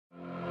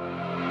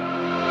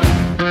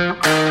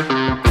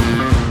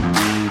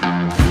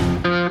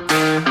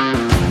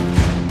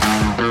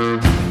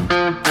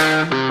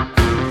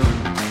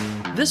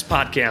This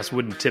podcast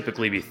wouldn't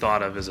typically be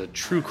thought of as a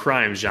true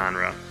crime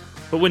genre,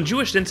 but when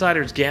Jewish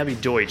Insider's Gabby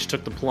Deutch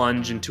took the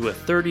plunge into a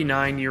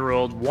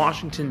 39-year-old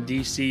Washington,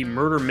 D.C.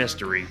 murder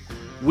mystery,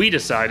 we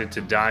decided to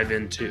dive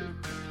in too.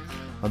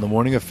 On the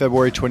morning of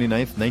February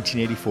 29th,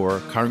 1984,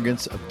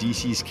 congregants of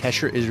D.C.'s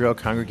Kesher Israel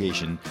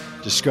congregation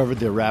discovered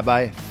their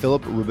Rabbi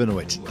Philip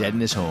Rabinowitz dead in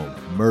his home,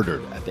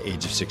 murdered at the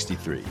age of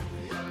 63.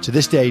 To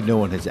this day, no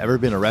one has ever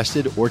been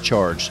arrested or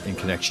charged in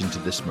connection to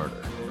this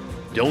murder.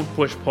 Don't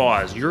push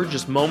pause. You're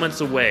just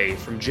moments away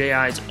from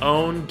JI's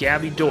own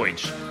Gabby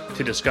Deutch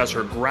to discuss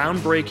her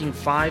groundbreaking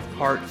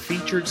 5-part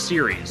featured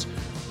series,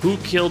 Who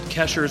Killed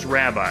Kesher's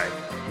Rabbi,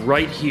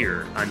 right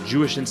here on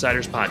Jewish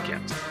Insider's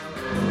podcast.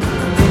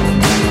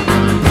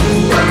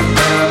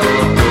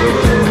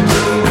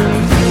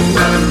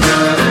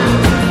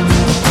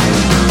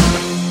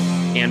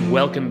 And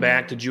welcome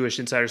back to Jewish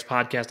Insider's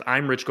podcast.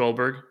 I'm Rich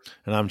Goldberg.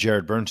 And I'm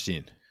Jarrod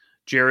Bernstein.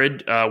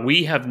 Jarrod,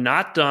 we have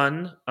not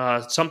done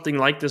something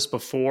like this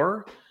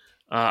before.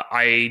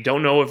 I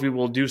don't know if we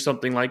will do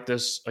something like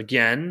this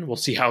again. We'll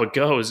see how it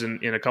goes in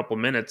a couple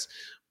of minutes.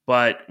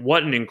 But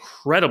what an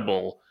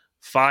incredible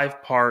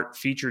 5-part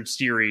featured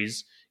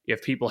series.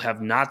 If people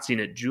have not seen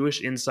it,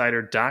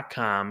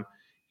 JewishInsider.com.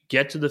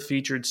 Get to the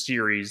featured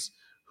series,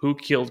 Who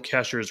Killed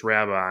Kesher's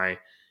Rabbi.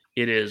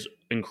 It is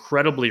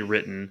incredibly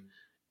written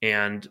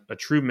and a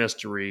true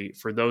mystery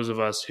for those of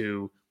us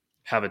who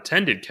have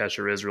attended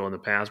Kesher Israel in the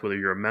past, whether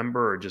you're a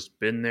member or just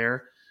been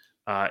there.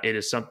 It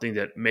is something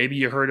that maybe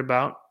you heard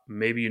about,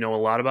 maybe you know a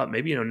lot about,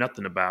 maybe you know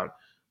nothing about,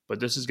 but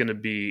this is going to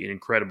be an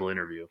incredible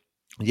interview.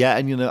 Yeah,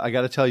 and I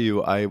got to tell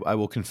you, I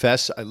will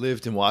confess, I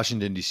lived in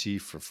Washington, D.C.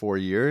 for 4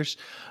 years.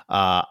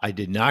 I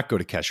did not go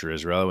to Kesher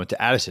Israel. I went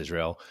to Addis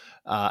Israel,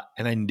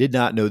 and I did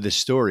not know this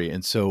story.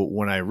 And so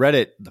when I read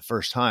it the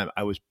first time,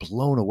 I was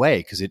blown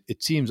away because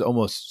it seems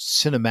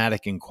almost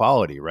cinematic in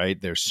quality,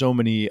 right? There's so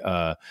many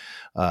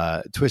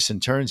twists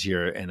and turns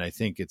here, and I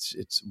think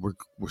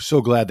we're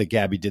so glad that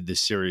Gabby did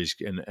this series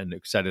and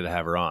excited to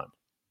have her on.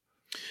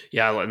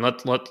 Yeah, and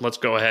let's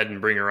go ahead and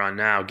bring her on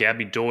now.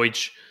 Gabby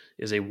Deutch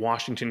is a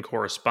Washington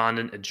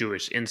correspondent at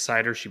Jewish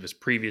Insider. She was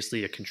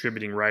previously a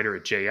contributing writer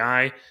at JI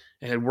and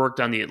had worked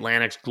on the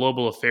Atlantic's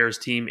Global Affairs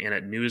team and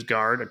at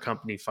NewsGuard, a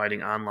company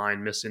fighting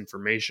online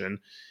misinformation.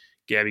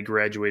 Gabby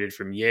graduated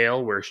from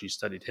Yale, where she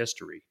studied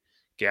history.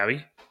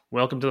 Gabby,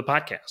 welcome to the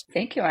podcast.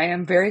 Thank you. I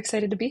am very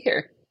excited to be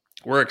here.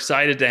 We're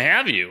excited to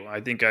have you.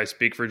 I think I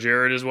speak for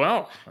Jarrod as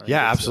well.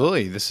 Yeah,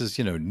 absolutely. This is,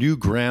 new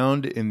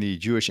ground in the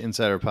Jewish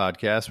Insider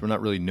podcast. We're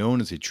not really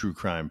known as a true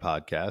crime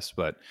podcast,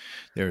 but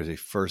there is a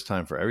first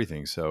time for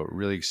everything. So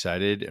really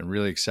excited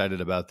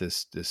about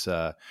this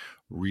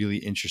really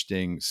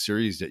interesting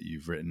series that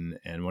you've written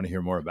and want to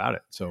hear more about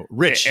it. So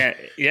Rich.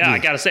 I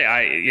got to say,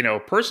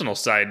 personal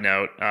side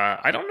note,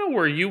 I don't know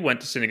where you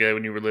went to synagogue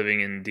when you were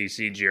living in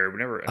DC,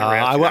 Jarrod.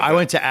 I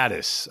went to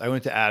Addis. Oh,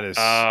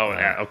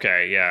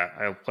 okay. Yeah.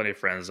 I have plenty of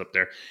friends up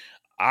there.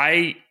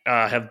 I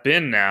have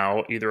been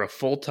now either a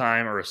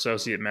full-time or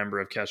associate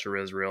member of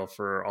Kesher Israel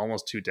for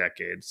almost 2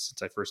 decades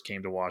since I first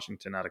came to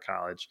Washington out of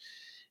college.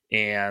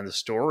 And the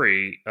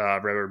story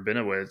of Rabbi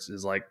Rabinowitz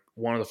is like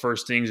one of the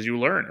first things you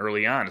learn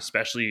early on,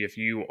 especially if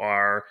you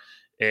are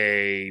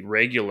a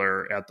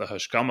regular at the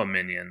Hashkama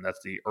Minyan.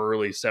 That's the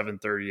early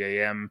 7:30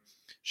 a.m.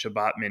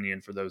 Shabbat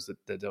Minyan, for those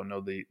that don't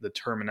know the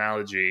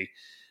terminology.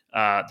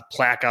 The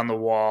plaque on the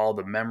wall,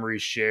 the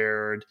memories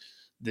shared,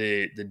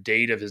 the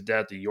date of his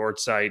death, the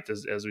yortzeit,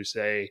 as we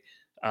say.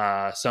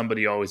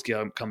 Somebody always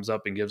comes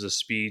up and gives a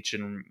speech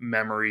and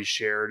memories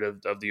shared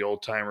of the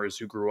old timers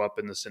who grew up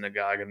in the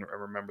synagogue and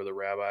remember the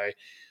rabbi.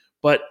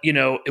 But,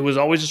 it was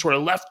always just sort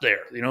of left there,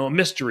 a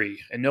mystery,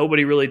 and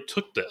nobody really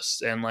took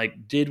this and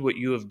did what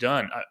you have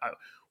done.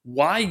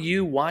 Why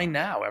you? Why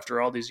now after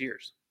all these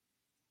years?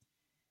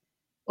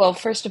 Well,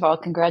 first of all,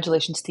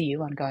 congratulations to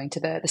you on going to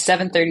the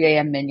 7:30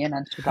 a.m. minyan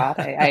on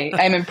Shabbat.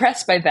 I'm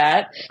impressed by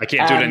that. I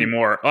can't do it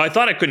anymore. Oh, I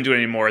thought I couldn't do it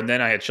anymore, and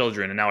then I had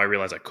children, and now I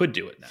realize I could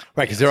do it now.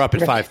 Right, because they're up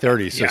at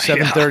 5:30, so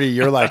 7:30,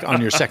 you're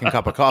on your second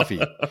cup of coffee.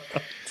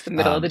 It's the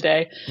middle of the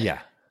day. Yeah.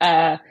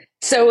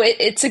 So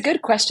it's a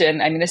good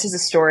question. I mean, this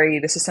is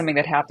something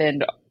that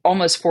happened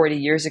almost 40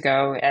 years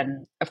ago,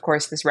 and of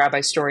course, this rabbi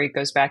story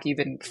goes back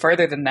even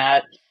further than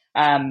that.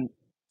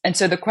 And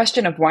so the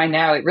question of why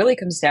now, it really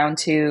comes down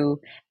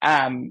to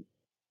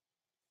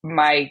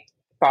my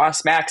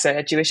boss, Max,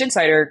 at Jewish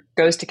Insider,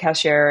 goes to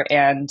Kesher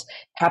and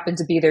happened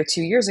to be there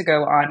 2 years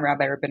ago on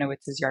Rabbi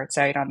Rabinowitz's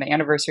yortzeit on the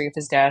anniversary of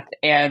his death.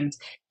 And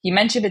he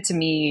mentioned it to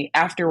me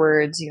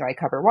afterwards. I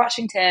cover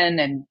Washington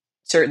and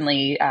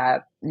certainly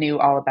knew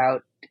all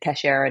about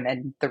Kesher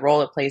and the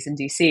role it plays in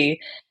DC.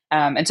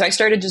 And so I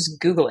started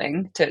just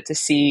Googling to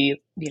see,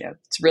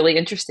 it's really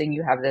interesting.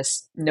 You have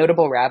this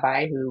notable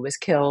rabbi who was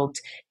killed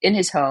in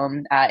his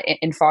home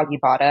in Foggy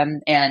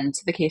Bottom, and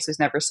the case was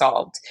never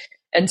solved.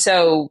 And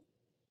so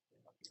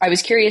I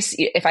was curious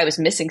if I was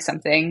missing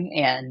something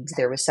and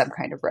there was some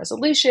kind of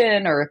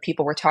resolution or if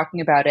people were talking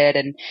about it.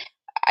 And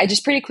I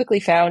just pretty quickly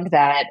found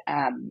that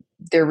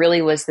there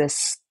really was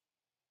this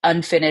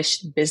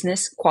unfinished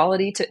business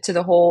quality to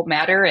the whole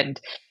matter. And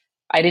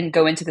I didn't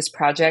go into this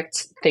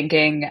project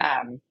thinking,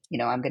 I'm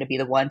going to be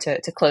the one to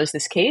close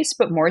this case,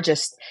 but more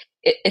just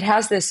it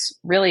has this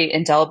really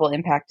indelible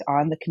impact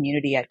on the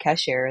community at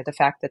Kesher. The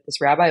fact that this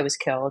rabbi was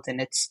killed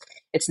and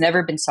it's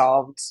never been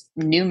solved.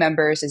 New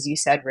members, as you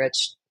said,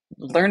 Rich,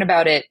 learn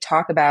about it,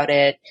 talk about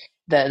it.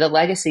 The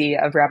legacy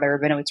of Rabbi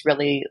Rabinowitz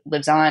really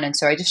lives on. And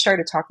so I just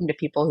started talking to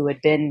people who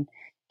had been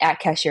at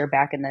Kesher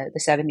back in the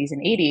 70s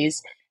and 80s.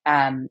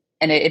 And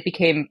it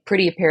became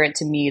pretty apparent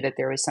to me that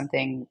there was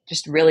something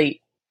just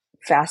really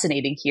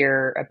fascinating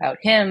here about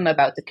him,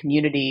 about the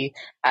community,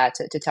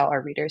 to tell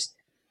our readers.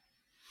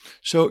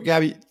 So,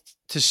 Gabby,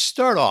 to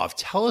start off,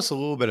 tell us a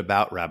little bit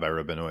about Rabbi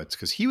Rabinowitz,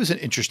 because he was an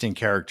interesting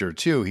character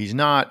too. He's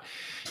not,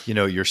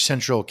 your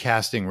central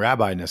casting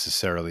rabbi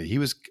necessarily. He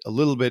was a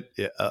little bit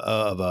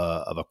of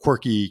a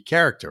quirky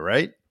character,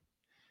 right?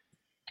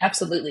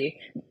 Absolutely.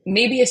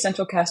 Maybe a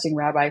central casting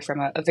rabbi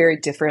from a very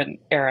different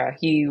era.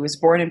 He was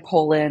born in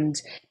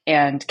Poland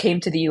and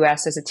came to the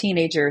US as a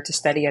teenager to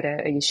study at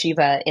a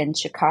yeshiva in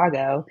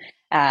Chicago,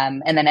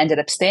 and then ended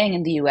up staying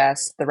in the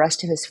US. The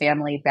rest of his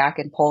family back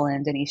in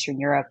Poland and Eastern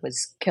Europe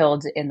was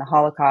killed in the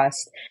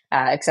Holocaust,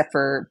 except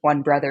for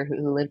one brother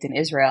who lived in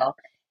Israel.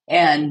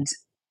 And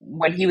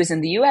when he was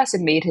in the US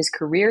and made his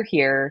career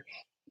here,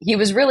 he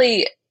was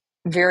really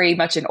very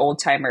much an old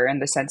timer in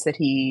the sense that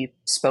he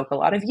spoke a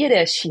lot of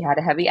Yiddish. He had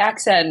a heavy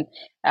accent.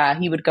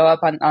 He would go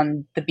up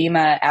on the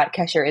bima at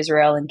Kesher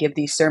Israel and give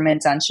these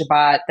sermons on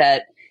Shabbat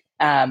that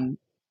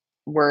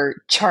were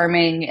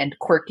charming and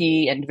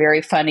quirky and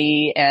very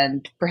funny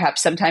and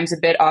perhaps sometimes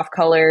a bit off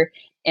color.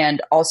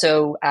 And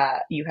also,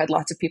 you had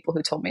lots of people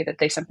who told me that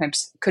they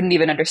sometimes couldn't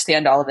even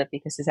understand all of it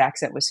because his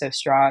accent was so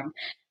strong.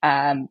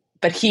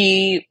 But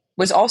he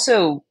was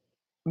also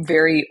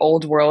very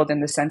old world in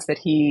the sense that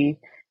he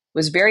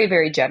was very,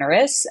 very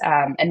generous,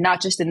 and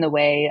not just in the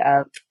way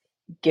of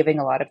giving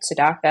a lot of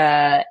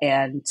tzedakah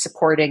and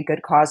supporting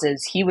good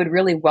causes. He would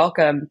really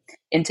welcome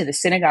into the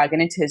synagogue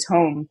and into his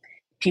home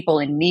people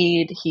in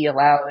need. He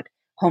allowed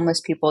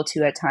homeless people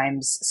to at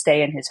times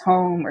stay in his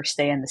home or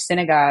stay in the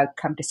synagogue,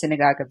 come to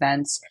synagogue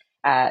events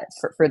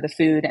for the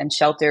food and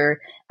shelter,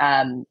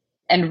 and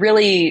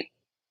really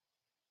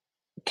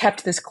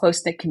kept this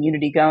close-knit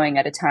community going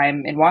at a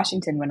time in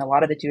Washington when a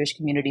lot of the Jewish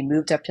community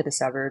moved up to the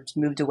suburbs,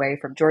 moved away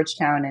from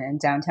Georgetown and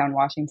downtown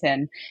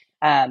Washington.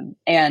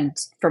 And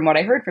from what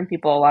I heard from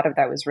people, a lot of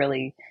that was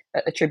really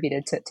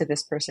attributed to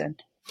this person.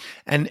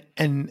 And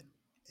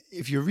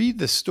if you read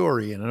the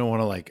story, and I don't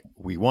want to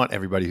we want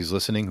everybody who's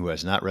listening who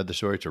has not read the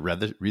story to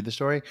read the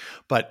story,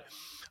 but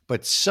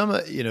some,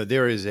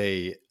 there is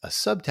a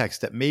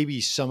subtext that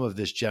maybe some of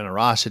this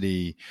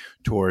generosity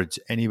towards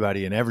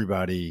anybody and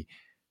everybody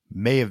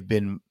may have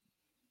been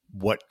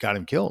what got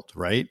him killed,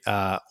 right?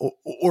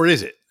 Or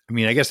is it? I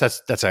mean, I guess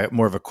that's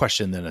more of a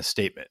question than a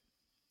statement.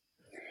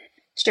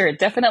 Sure,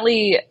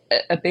 definitely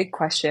a big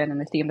question and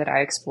a theme that I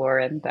explore,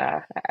 and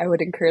I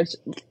would encourage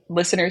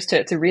listeners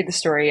to read the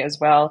story as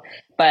well.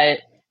 But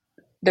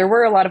there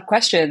were a lot of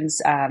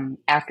questions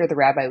after the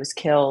rabbi was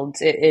killed.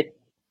 It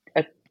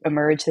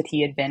emerged that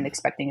he had been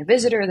expecting a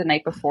visitor the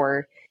night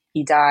before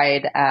he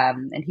died,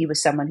 and he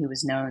was someone who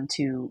was known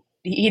to.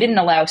 He didn't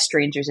allow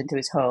strangers into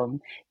his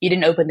home. He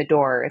didn't open the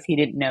door if he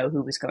didn't know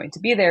who was going to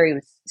be there. He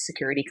was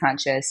security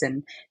conscious,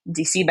 and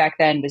DC back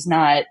then was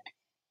not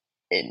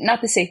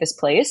the safest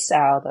place,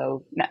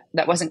 although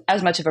that wasn't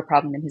as much of a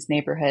problem in his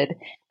neighborhood.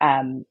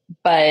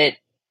 But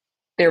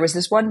there was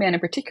this one man in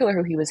particular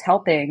who he was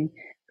helping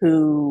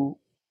who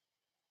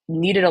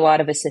needed a lot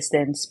of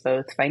assistance,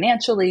 both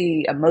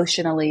financially,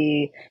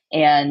 emotionally,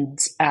 and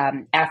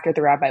after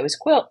the rabbi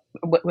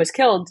was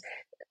killed,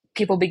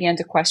 people began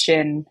to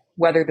question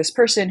whether this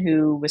person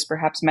who was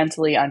perhaps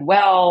mentally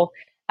unwell,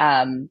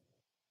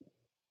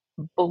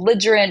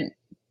 belligerent,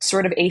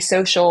 sort of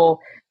asocial,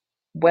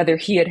 whether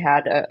he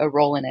had a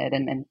role in it.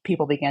 And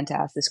people began to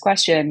ask this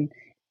question,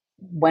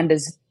 when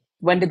did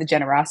the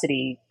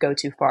generosity go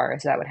too far,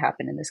 as that would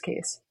happen in this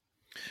case?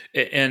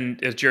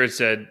 And as Jarrod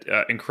said,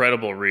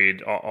 incredible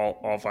read,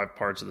 all 5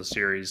 parts of the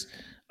series.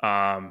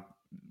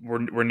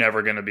 We're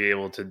never going to be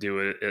able to do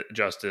it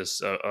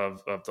justice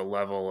of the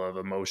level of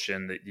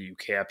emotion that you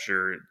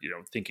capture,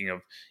 thinking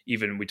of,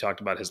 even we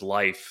talked about his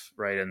life,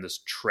 right? And this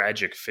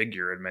tragic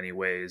figure in many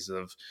ways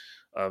of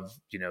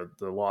the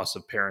loss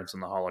of parents in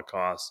the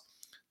Holocaust,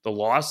 the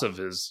loss of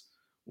his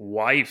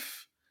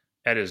wife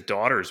at his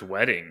daughter's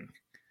wedding.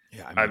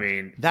 Yeah, I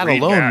mean that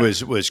alone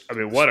was. I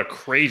mean, what a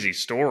crazy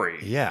story.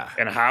 Yeah,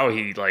 and how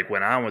he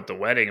went on with the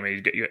wedding. I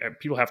mean,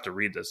 people have to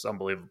read this. It's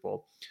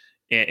unbelievable.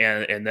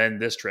 And then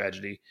this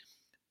tragedy.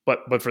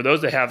 But for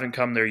those that haven't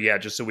come there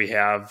yet, just so we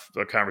have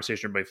a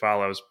conversation everybody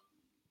follows,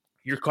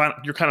 you're kind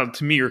of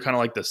to me, you're kind of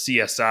like the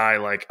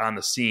CSI, on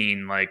the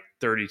scene,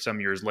 30 some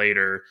years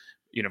later,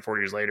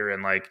 40 years later,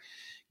 and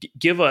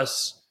give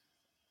us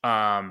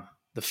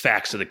the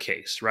facts of the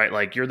case,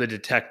 right? You're the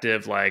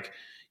detective,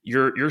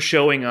 you're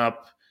showing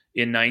up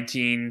in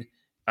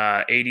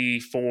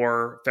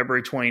 1984,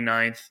 February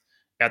 29th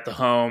at the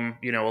home,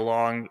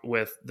 along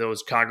with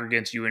those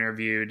congregants you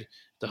interviewed,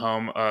 the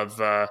home of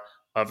Rabbi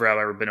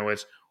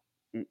Rabinowitz.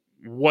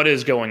 what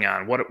is going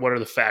on? What are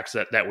the facts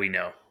that we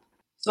know?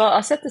 So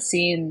I'll set the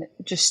scene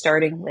just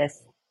starting with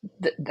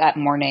that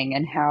morning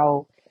and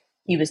how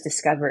he was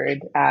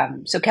discovered.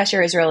 So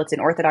Kesher Israel, it's an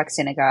Orthodox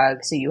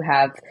synagogue. So you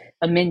have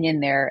a minyan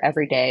there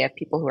every day of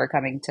people who are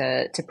coming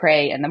to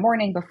pray in the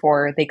morning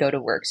before they go to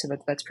work. So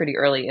that's pretty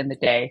early in the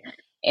day.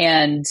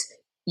 And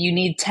you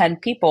need 10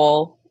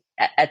 people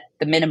at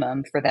the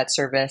minimum for that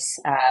service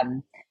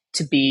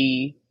to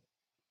be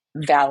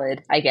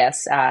valid, I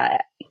guess,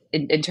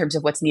 in terms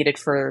of what's needed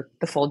for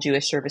the full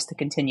Jewish service to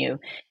continue.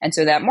 And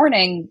so that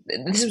morning,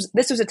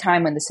 this was a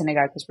time when the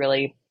synagogue was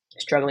really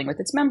struggling with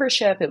its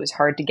membership. It was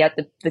hard to get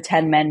the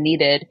 10 men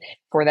needed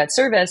for that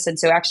service. And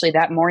so actually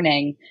that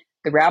morning,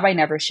 the rabbi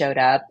never showed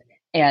up,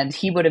 and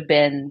he would have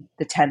been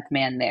the 10th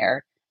man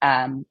there.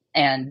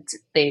 And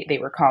they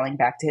were calling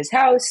back to his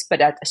house,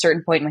 but at a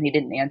certain point when he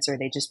didn't answer,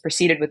 they just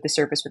proceeded with the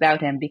service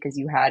without him, because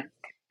you had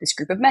this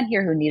group of men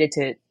here who needed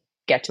to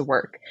get to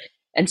work.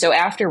 And so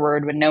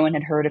afterward, when no one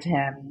had heard of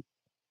him,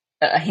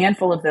 a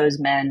handful of those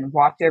men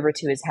walked over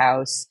to his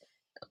house,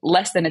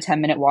 less than a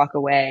 10-minute walk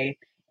away.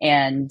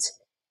 And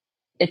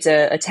it's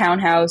a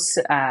townhouse,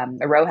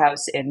 a row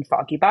house in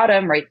Foggy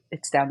Bottom, right?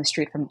 It's down the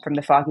street from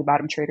the Foggy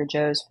Bottom Trader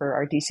Joe's for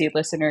our DC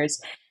listeners.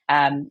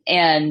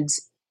 And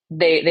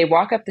they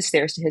walk up the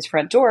stairs to his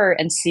front door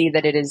and see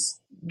that it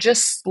is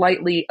just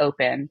slightly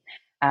open.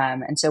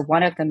 And so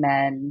one of the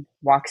men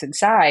walks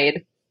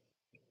inside,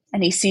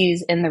 and he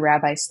sees in the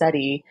rabbi's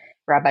study,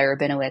 Rabbi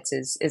Rabinowitz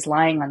is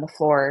lying on the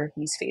floor.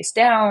 He's face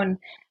down.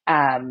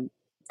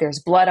 There's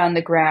blood on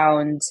the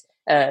ground.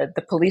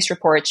 The police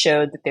report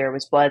showed that there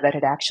was blood that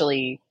had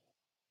actually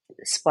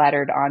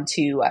splattered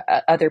onto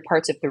other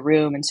parts of the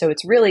room. And so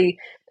it's really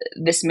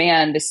this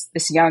man,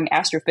 this young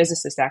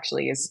astrophysicist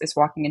actually is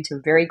walking into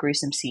a very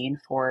gruesome scene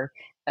for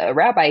a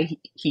rabbi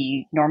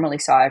he normally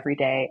saw every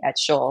day at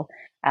Shul.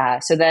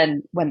 So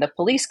then when the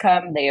police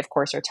come, they of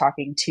course are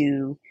talking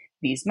to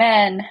these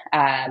men,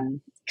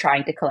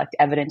 trying to collect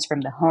evidence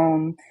from the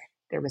home.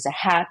 There was a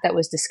hat that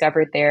was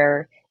discovered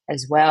there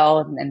as well.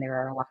 And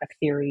there are a lot of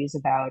theories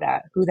about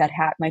who that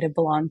hat might have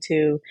belonged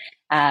to.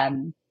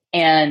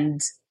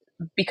 And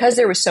because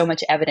there was so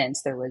much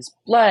evidence, there was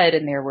blood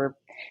and there were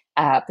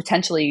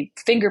potentially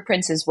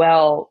fingerprints as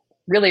well.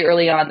 Really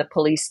early on, the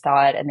police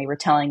thought, and they were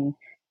telling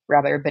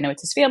Rabbi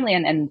Rabinowitz's family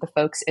and the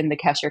folks in the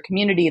Kesher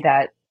community,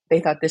 that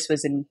they thought this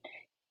was an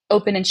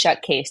open and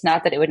shut case.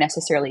 Not that it would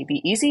necessarily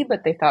be easy,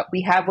 but they thought,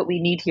 we have what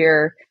we need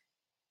here.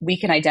 We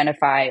can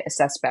identify a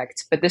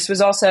suspect. But this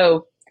was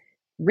also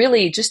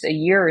really just a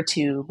year or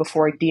two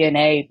before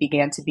DNA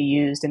began to be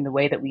used in the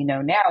way that we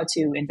know now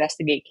to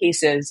investigate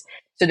cases.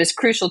 So this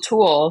crucial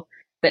tool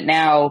that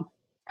now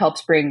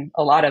helps bring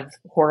a lot of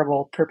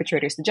horrible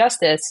perpetrators to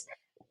justice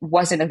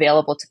wasn't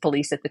available to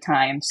police at the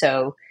time.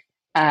 So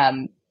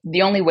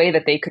the only way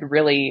that they could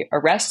really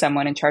arrest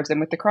someone and charge them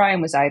with the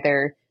crime was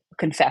either a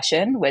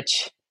confession,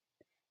 which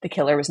the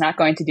killer was not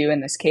going to do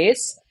in this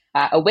case,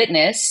 a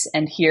witness,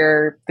 and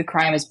here the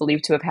crime is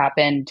believed to have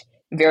happened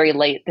very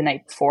late the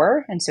night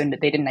before, and so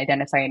they didn't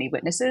identify any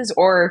witnesses,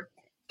 or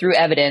through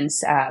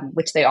evidence,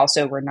 which they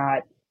also were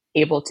not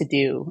able to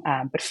do.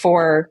 But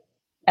for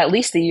at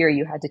least a year,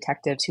 you had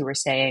detectives who were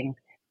saying,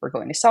 we're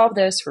going to solve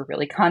this, we're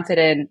really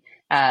confident,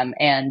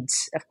 and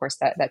of course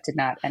that did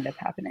not end up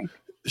happening.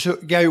 So,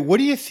 Gabby, what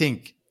do you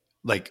think?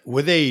 Like,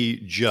 were they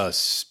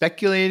just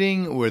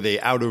speculating? Were they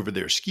out over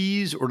their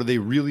skis, or do they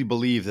really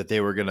believe that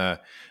they were gonna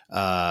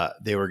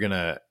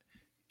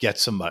get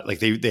somebody? Like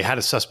they had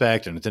a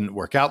suspect and it didn't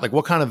work out. Like,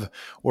 what kind of,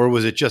 or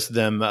was it just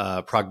them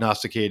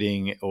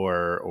prognosticating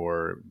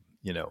or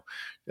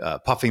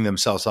puffing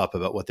themselves up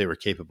about what they were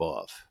capable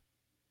of?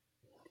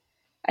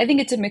 I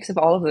think it's a mix of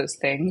all of those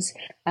things.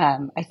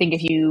 I think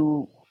if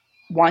you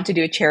want to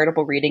do a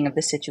charitable reading of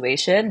the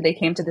situation, they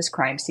came to this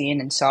crime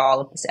scene and saw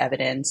all of this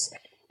evidence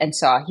and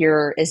saw,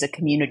 here is a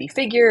community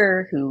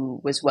figure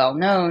who was well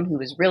known, who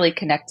was really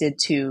connected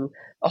to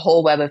a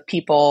whole web of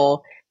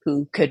people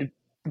who could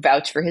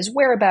vouch for his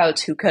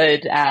whereabouts, who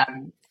could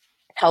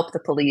help the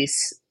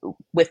police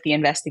with the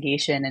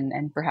investigation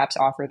and perhaps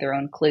offer their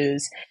own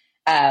clues.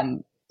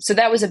 So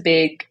that was a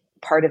big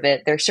part of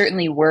it. There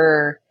certainly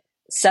were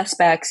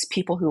suspects,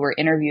 people who were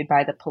interviewed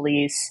by the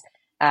police.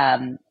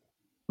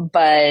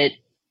 But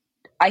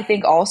I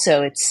think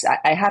also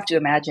I have to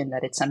imagine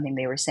that it's something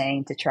they were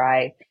saying to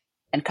try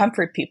and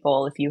comfort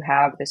people. If you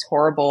have this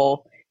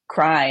horrible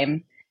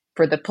crime,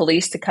 for the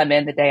police to come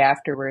in the day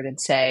afterward and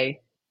say,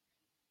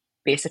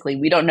 basically,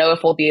 we don't know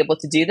if we'll be able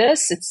to do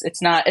this. It's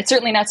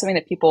certainly not something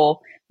that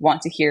people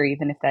want to hear,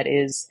 even if that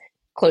is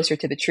closer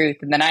to the truth.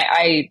 And then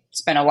I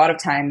spent a lot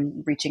of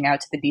time reaching out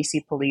to the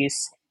DC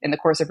police in the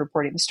course of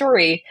reporting the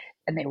story,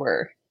 and they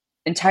were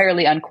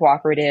entirely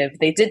uncooperative.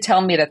 They did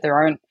tell me that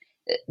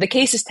the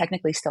case is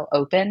technically still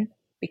open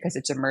because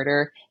it's a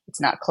murder.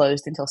 It's not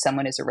closed until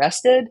someone is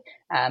arrested.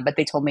 But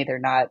they told me they're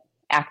not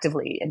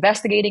actively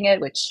investigating it,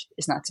 which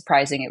is not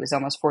surprising. It was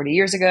almost 40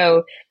 years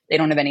ago. They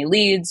don't have any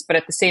leads, but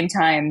at the same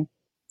time,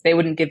 they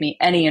wouldn't give me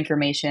any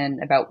information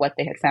about what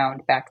they had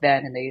found back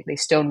then. And they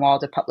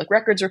stonewalled a public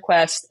records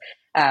request.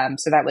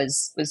 So that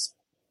was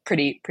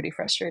pretty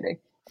frustrating.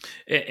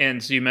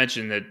 And so you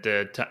mentioned that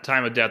the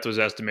time of death was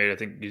estimated. I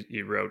think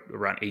you wrote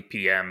around 8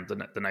 p.m.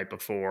 the night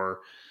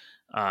before.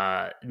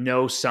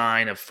 No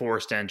sign of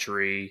forced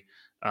entry.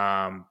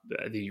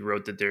 You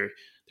wrote that there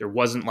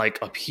wasn't like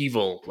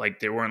upheaval, like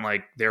they weren't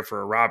like there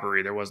for a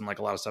robbery. There wasn't like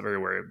a lot of stuff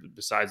everywhere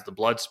besides the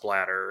blood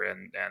splatter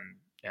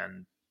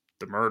and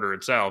the murder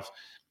itself.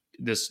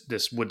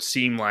 This would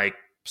seem like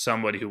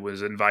somebody who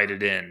was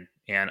invited in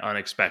and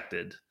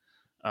unexpected.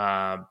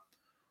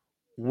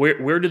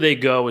 Where do they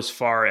go as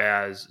far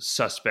as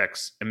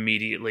suspects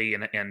immediately,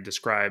 and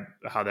describe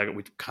how that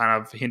we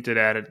kind of hinted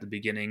at the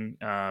beginning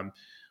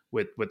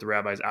with the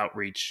rabbi's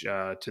outreach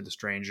to the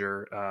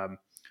stranger,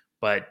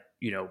 but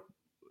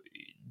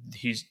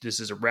this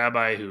is a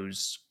rabbi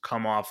who's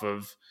come off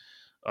of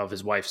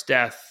his wife's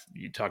death.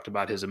 You talked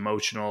about his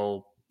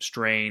emotional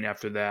strain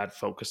after that,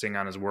 focusing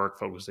on his work,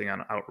 focusing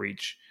on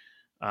outreach,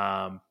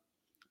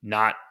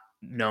 not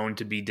known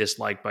to be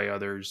disliked by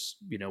others.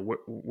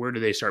 Where do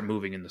they start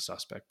moving in the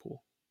suspect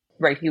pool?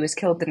 Right. He was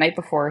killed the night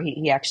before.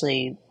 He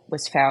actually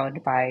was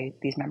found by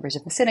these members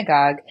of the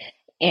synagogue.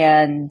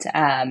 And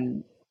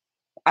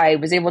I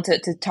was able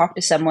to talk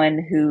to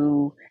someone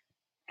who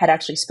had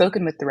actually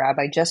spoken with the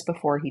rabbi just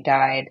before he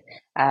died,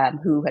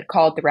 who had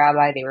called the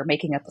rabbi. They were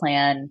making a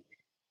plan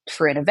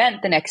for an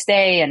event the next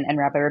day. And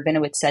Rabbi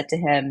Rabinowitz said to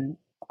him,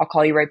 "I'll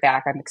call you right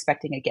back. I'm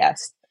expecting a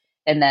guest."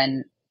 And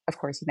then, of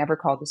course, he never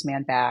called this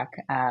man back.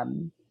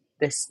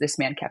 This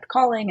man kept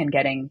calling and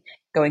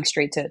going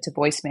straight to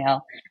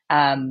voicemail.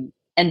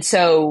 And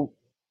so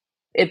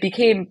it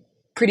became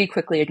pretty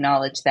quickly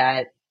acknowledged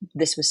that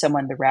this was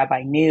someone the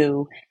rabbi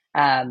knew.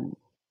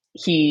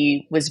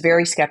 He was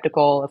very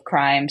skeptical of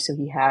crime, so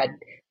he had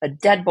a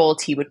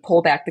deadbolt. He would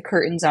pull back the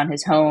curtains on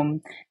his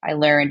home, I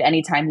learned,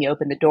 anytime he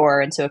opened the door.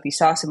 And so if he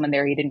saw someone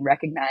there he didn't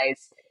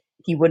recognize,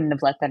 he wouldn't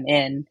have let them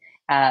in.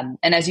 And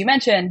as you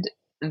mentioned,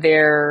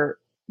 there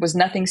was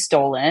nothing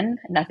stolen,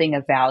 nothing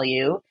of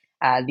value.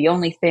 The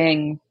only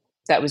thing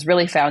that was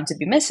really found to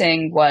be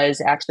missing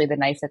was actually the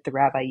knife that the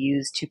rabbi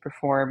used to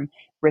perform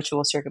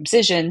ritual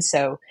circumcision.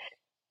 So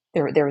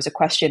there was a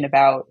question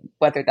about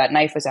whether that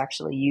knife was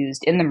actually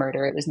used in the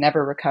murder. It was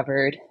never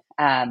recovered.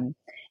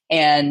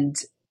 And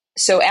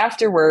so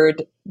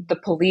afterward, the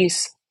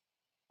police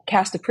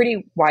cast a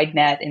pretty wide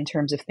net in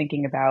terms of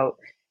thinking about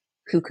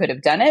who could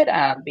have done it,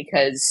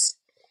 because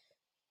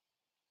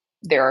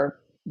there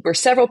were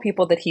several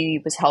people that he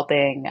was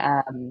helping.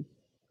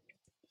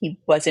 He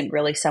wasn't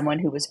really someone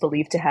who was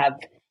believed to have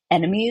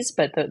enemies,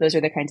 but those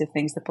are the kinds of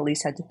things the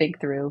police had to think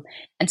through.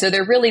 And so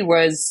there really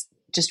was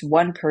just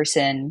one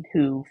person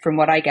who, from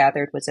what I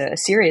gathered, was a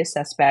serious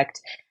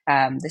suspect.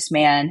 This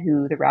man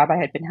who the rabbi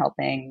had been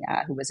helping,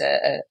 who was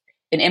an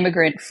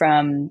immigrant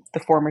from the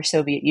former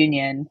Soviet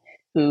Union,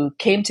 who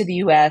came to the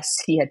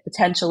U.S. He had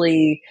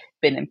potentially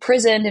been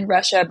imprisoned in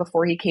Russia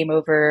before he came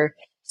over.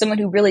 Someone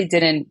who really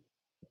didn't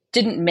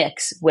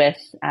mix with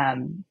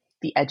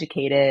the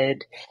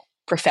educated,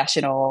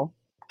 professional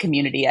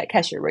community at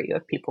Kesher, where you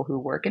have people who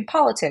work in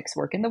politics,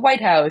 work in the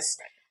White House,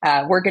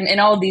 work in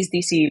all of these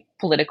DC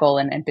political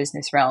and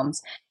business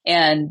realms.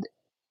 And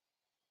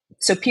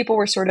so people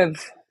were sort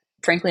of,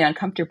 frankly,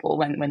 uncomfortable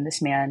when this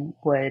man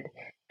would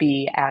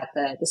be at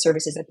the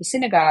services at the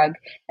synagogue.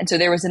 And so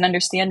there was an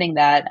understanding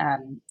that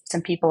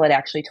some people had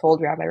actually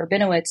told Rabbi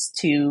Rabinowitz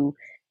to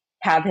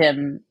have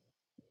him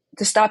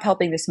to stop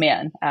helping this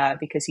man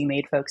because he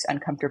made folks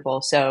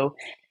uncomfortable. So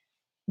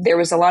there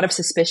was a lot of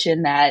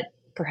suspicion that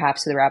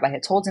perhaps the rabbi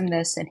had told him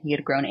this and he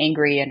had grown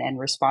angry and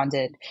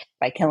responded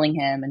by killing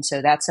him. And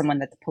so that's someone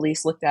that the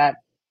police looked at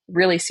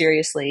really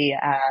seriously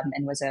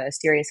and was a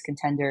serious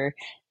contender.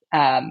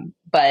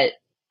 But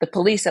the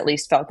police at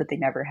least felt that they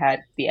never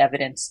had the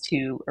evidence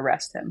to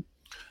arrest him.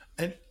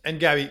 And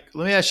Gabby,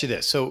 let me ask you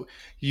this. So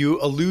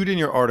you allude in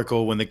your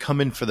article when they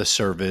come in for the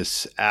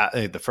service,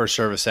 the first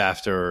service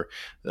after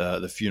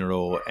the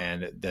funeral,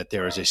 and that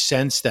there is a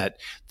sense that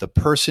the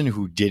person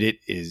who did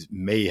it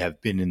may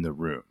have been in the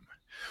room.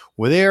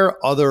 Were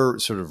there other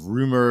sort of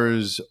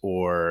rumors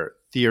or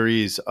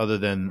theories other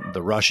than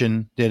the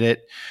Russian did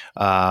it,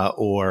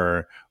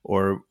 or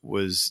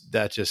was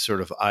that just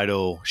sort of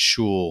idle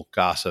shul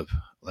gossip?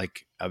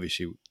 Like,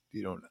 obviously,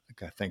 you don't,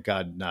 thank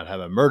God, not have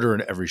a murder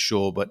in every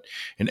shul, but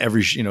in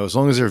every, as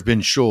long as there have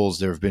been shuls,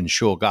 there have been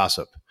shul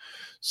gossip.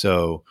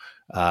 So,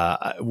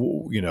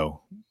 or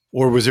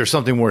was there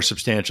something more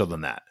substantial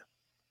than that?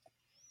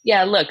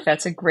 Yeah, look,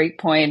 that's a great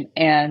point.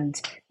 And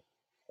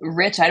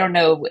Rich, I don't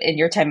know in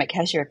your time at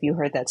Kesher if you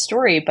heard that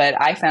story, but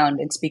I found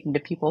in speaking to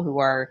people who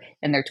are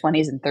in their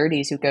 20s and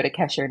 30s who go to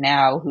Kesher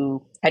now,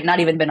 who had not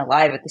even been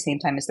alive at the same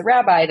time as the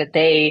rabbi, that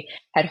they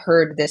had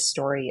heard this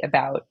story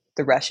about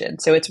the Russian.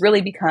 So it's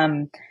really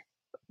become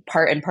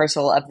part and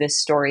parcel of this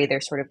story.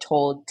 They're sort of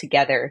told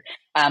together.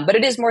 But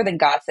it is more than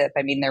gossip.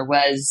 I mean, there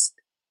was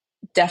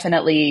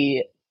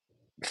definitely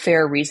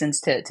fair reasons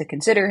to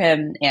consider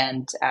him.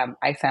 And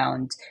I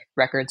found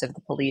records of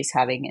the police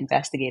having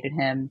investigated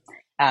him.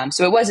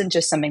 So it wasn't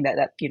just something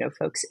that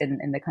folks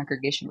in the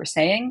congregation were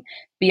saying.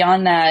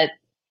 Beyond that,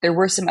 there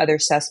were some other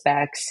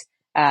suspects.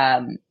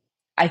 I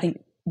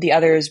think the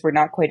others were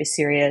not quite as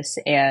serious,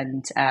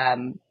 and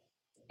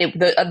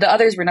the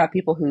others were not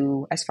people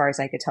who, as far as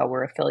I could tell,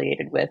 were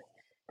affiliated with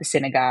the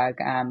synagogue.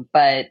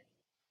 But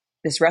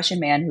this Russian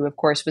man, who of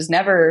course was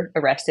never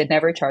arrested,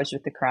 never charged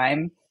with the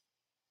crime,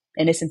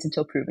 innocent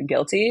until proven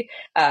guilty,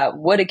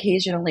 would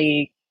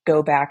occasionally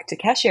go back to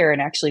Kesher,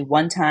 and actually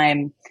one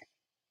time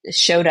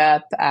showed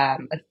up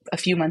a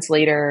few months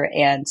later,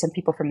 and some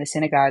people from the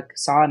synagogue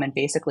saw him and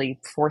basically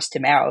forced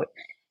him out.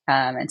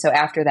 And so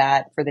after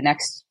that, for the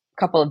next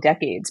couple of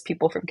decades,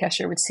 people from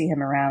Kesher would see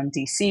him around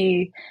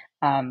DC,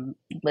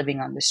 living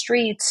on the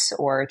streets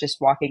or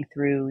just walking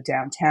through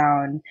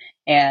downtown.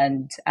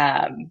 And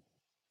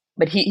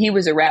but he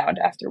was around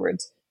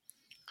afterwards.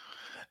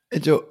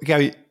 And so,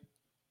 Gabby,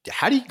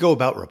 how do you go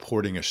about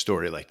reporting a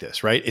story like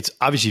this, right? It's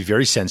obviously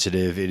very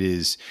sensitive.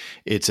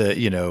 It's a,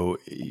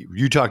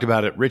 you talked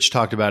about it, Rich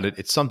talked about it.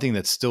 It's something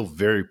that's still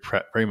very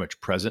much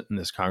present in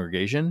this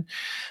congregation.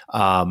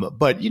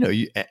 But,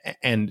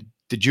 and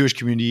the Jewish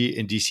community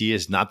in DC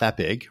is not that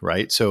big,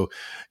 right? So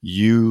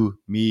you,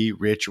 me,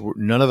 Rich,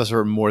 none of us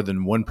are more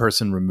than one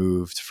person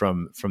removed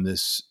from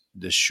this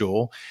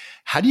shul.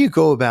 How do you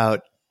go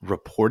about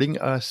reporting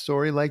a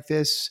story like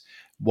this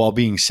while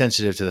being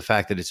sensitive to the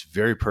fact that it's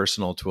very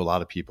personal to a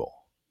lot of people?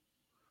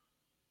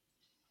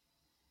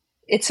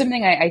 It's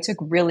something I took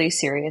really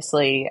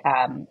seriously,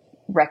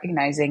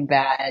 recognizing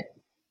that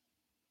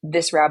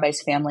this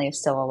rabbi's family is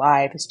still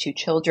alive, his two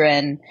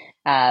children,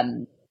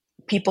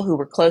 people who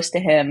were close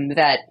to him,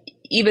 that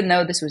even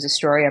though this was a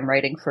story I'm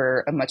writing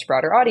for a much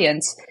broader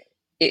audience,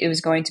 it was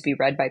going to be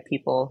read by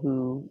people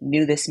who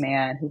knew this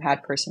man, who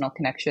had personal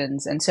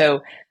connections. And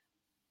so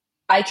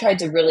I tried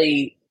to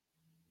really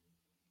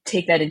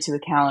take that into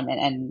account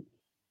and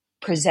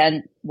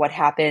present what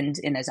happened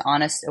in as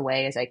honest a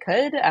way as I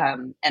could,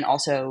 and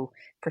also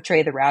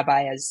portray the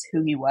rabbi as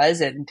who he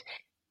was. And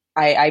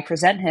I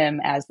present him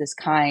as this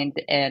kind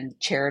and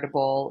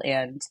charitable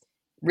and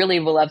really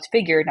beloved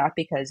figure, not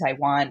because I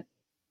want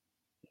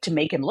to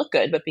make him look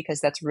good, but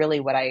because that's really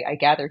what I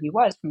gather he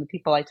was from the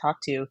people I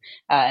talked to,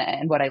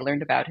 and what I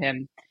learned about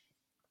him.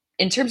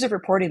 In terms of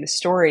reporting the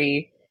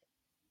story,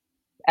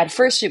 at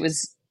first it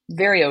was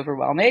very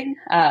overwhelming.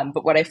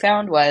 But what I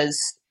found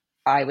was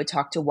I would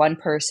talk to one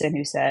person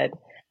who said,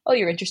 "Oh,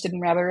 you're interested in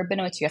Rabbi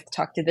Rabinowitz, you have to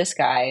talk to this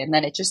guy." And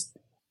then it just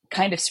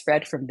kind of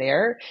spread from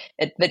there.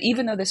 But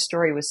even though this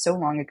story was so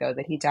long ago,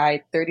 that he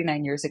died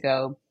 39 years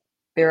ago,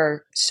 there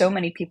are so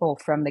many people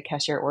from the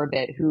Kesher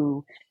orbit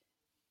who,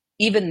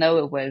 even though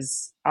it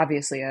was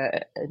obviously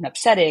an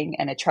upsetting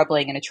and a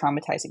troubling and a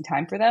traumatizing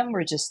time for them,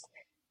 were just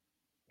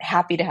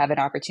happy to have an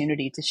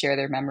opportunity to share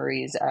their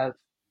memories of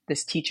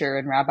this teacher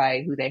and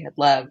rabbi who they had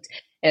loved.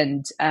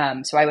 And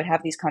so I would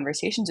have these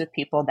conversations with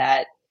people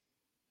that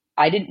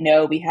I didn't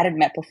know, we hadn't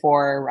met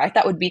before. I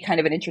thought would be kind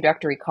of an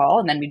introductory call,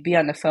 and then we'd be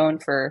on the phone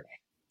for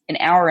an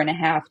hour and a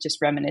half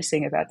just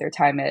reminiscing about their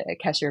time at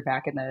Kesher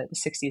back in the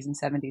 60s and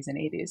 70s and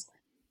 80s.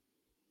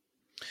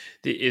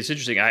 It's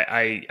interesting.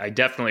 I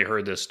definitely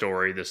heard this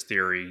story, this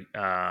theory.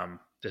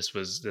 This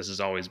has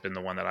always been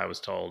the one that I was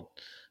told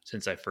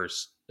since I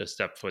first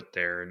stepped foot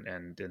there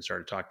and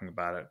started talking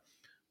about it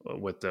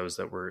with those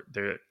that were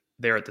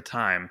there at the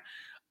time.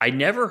 I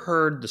never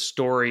heard the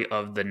story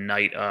of the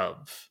night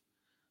of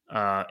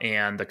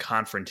and the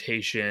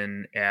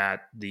confrontation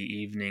at the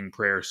evening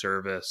prayer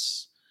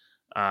service,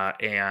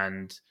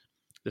 and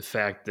the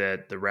fact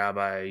that the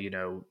rabbi,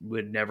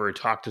 would never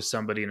talk to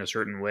somebody in a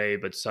certain way,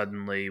 but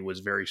suddenly was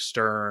very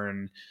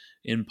stern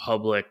in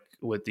public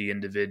with the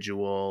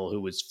individual who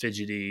was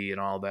fidgety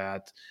and all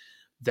that.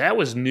 That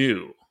was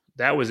new.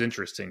 That was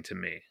interesting to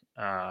me.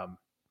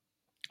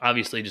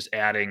 Obviously, just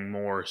adding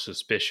more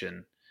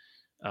suspicion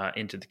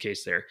into the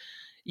case there.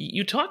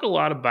 You talk a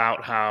lot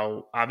about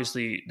how,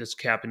 obviously, this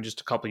happened just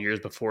a couple of years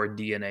before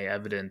DNA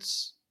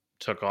evidence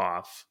took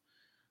off.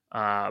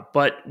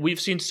 But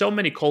we've seen so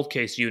many cold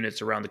case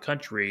units around the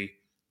country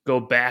go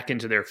back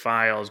into their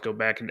files, go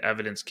back into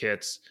evidence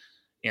kits,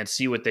 and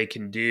see what they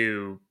can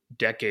do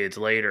decades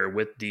later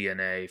with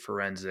DNA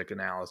forensic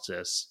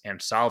analysis and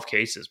solve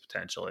cases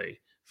potentially,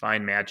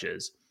 find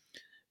matches.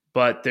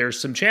 But there's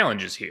some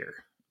challenges here.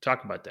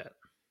 Talk about that.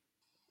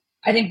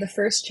 I think the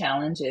first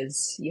challenge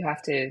is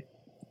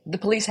the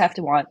police have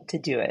to want to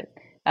do it.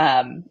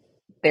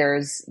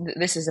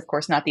 This is, of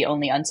course, not the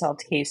only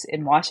unsolved case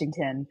in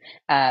Washington.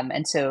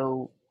 And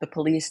so the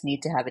police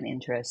need to have an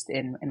interest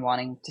in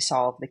wanting to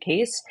solve the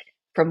case.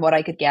 From what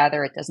I could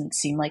gather, it doesn't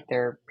seem like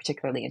they're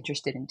particularly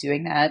interested in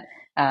doing that.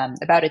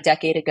 About a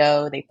decade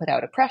ago, they put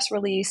out a press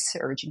release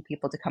urging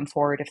people to come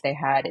forward if they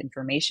had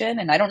information.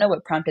 And I don't know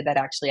what prompted that,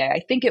 actually.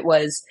 I think it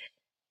was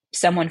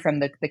someone from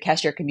the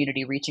Kesher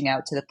community reaching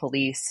out to the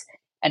police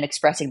and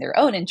expressing their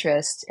own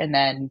interest. And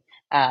then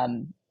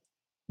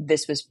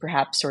this was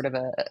perhaps sort of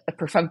a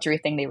perfunctory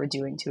thing they were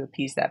doing to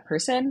appease that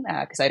person,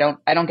 because I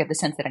don't get the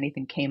sense that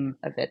anything came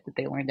of it, that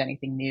they learned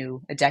anything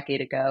new a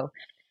decade ago.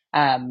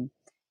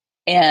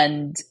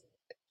 And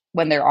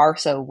when they're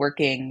also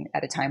working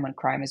at a time when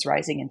crime is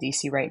rising in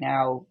DC right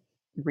now,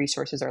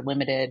 resources are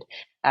limited.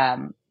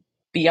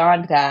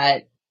 Beyond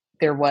that,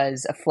 there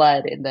was a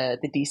flood in the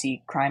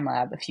DC crime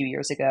lab a few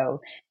years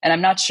ago. And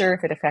I'm not sure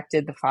if it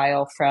affected the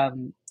file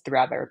from the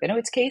Rabbi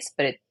Rabinowitz case,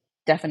 but it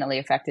definitely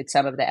affected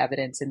some of the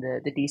evidence in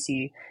the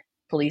DC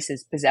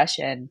police's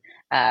possession.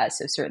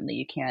 So certainly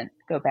you can't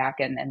go back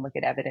and look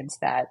at evidence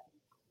that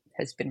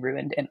has been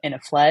ruined in a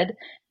flood.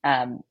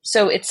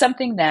 So it's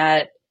something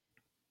that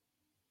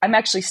I'm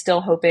actually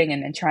still hoping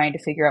and trying to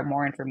figure out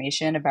more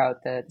information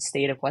about the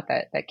state of what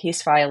that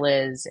case file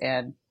is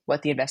and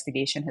what the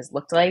investigation has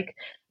looked like.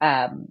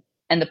 And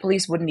the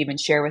police wouldn't even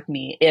share with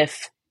me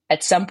if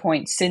at some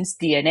point since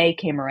DNA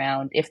came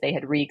around, if they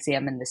had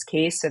re-examined this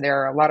case. So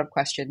there are a lot of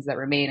questions that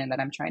remain and that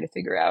I'm trying to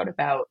figure out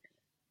about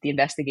the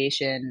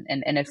investigation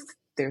and if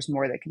there's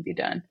more that can be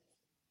done.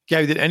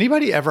 Gabby, did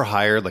anybody ever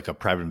hire like a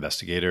private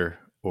investigator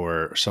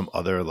or some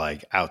other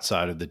like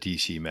outside of the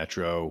DC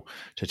metro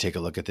to take a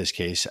look at this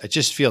case? It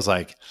just feels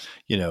like,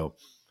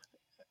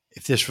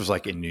 if this was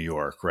like in New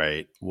York,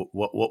 right?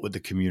 What would the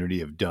community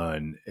have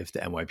done if the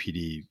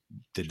NYPD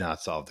did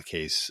not solve the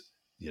case?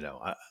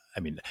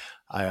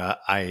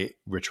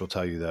 Rich will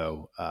tell you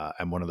though,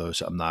 I'm one of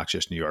those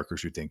obnoxious New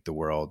Yorkers who think the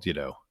world,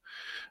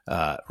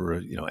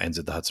 ends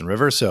at the Hudson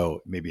River. So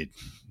maybe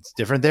it's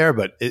different there,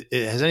 but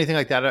has anything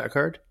like that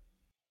occurred?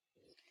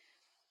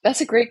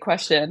 That's a great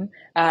question.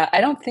 I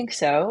don't think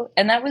so.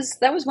 And that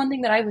was one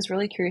thing that I was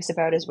really curious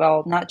about as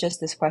well. Not just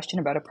this question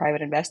about a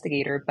private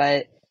investigator,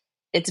 but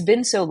it's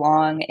been so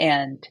long,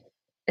 and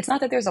it's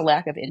not that there's a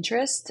lack of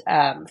interest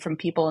from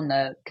people in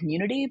the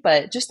community,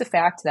 but just the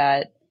fact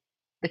that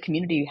the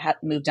community had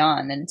moved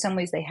on, and in some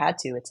ways they had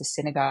to. It's a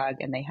synagogue,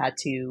 and they had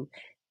to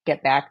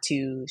get back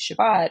to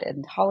Shabbat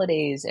and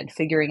holidays and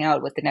figuring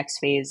out what the next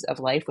phase of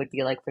life would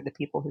be like for the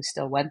people who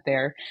still went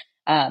there.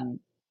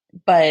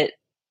 But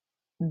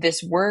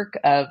this work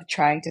of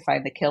trying to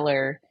find the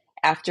killer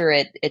after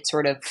it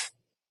sort of,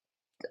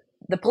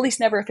 the police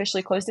never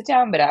officially closed it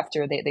down, but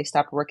after they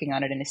stopped working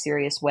on it in a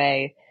serious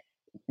way,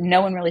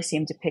 no one really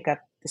seemed to pick up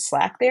the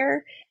slack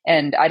there.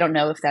 And I don't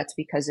know if that's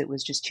because it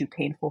was just too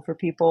painful for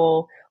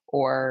people,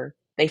 or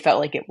they felt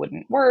like it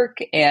wouldn't work,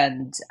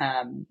 and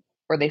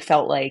or they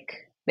felt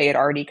like they had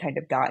already kind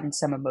of gotten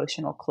some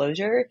emotional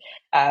closure.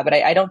 But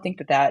I don't think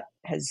that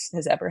has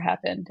ever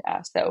happened.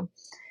 So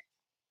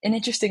an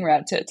interesting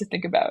route to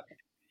think about.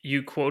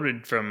 You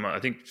quoted from, I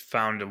think,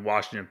 found a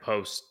Washington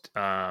Post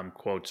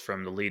quotes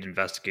from the lead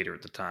investigator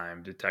at the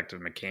time, Detective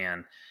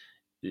McCann.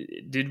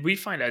 Did we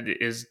find out,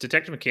 is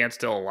Detective McCann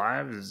still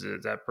alive? Is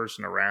that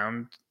person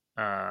around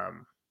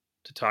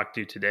to talk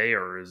to today,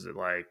 or is it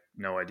like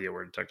no idea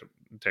where Detective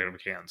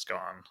McCann's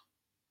gone?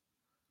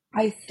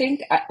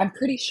 I'm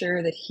pretty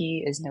sure that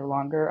he is no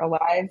longer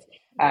alive.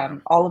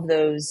 All of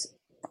those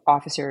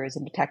officers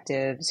and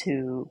detectives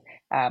who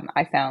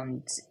I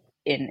found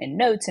in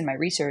notes in my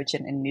research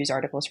and in news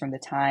articles from the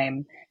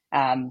time,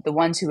 the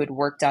ones who had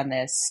worked on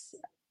this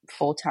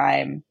full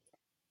time,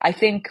 I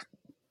think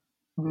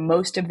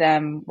most of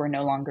them were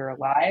no longer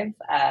alive.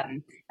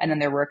 And then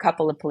there were a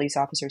couple of police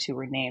officers who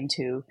were named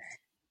who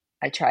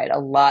I tried a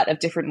lot of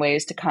different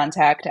ways to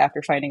contact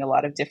after finding a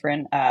lot of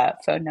different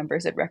phone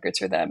numbers and records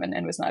for them,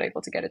 and was not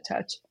able to get in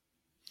touch.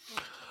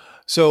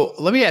 So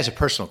let me ask a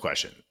personal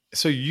question.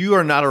 So you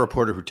are not a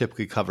reporter who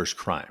typically covers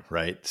crime,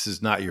 right? This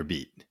is not your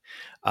beat.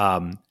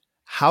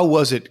 How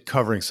was it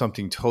covering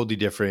something totally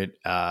different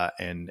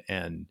and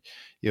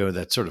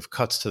that sort of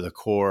cuts to the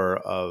core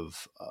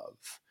of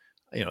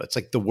it's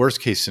like the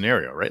worst case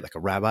scenario, right? Like a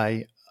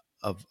rabbi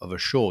of a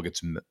shul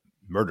gets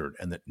murdered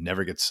and that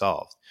never gets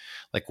solved.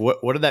 Like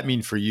what did that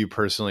mean for you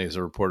personally as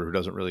a reporter who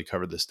doesn't really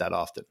cover this that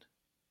often?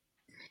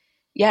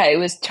 Yeah, it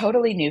was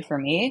totally new for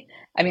me.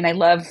 I mean, I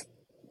love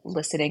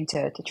listening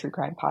to true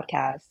crime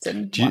podcasts.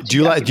 And do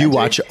you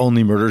watch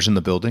Only Murders in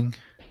the Building?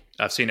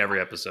 I've seen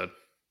every episode.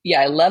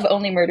 Yeah, I love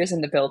Only Murders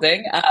in the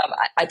Building.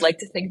 I'd like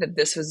to think that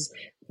this was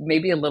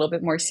maybe a little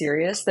bit more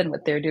serious than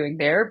what they're doing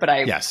there, but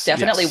I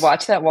definitely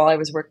watched that while I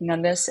was working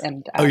on this,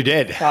 and you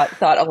did?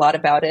 Thought a lot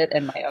about it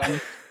and my own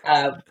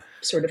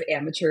sort of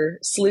amateur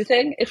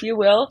sleuthing, if you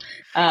will.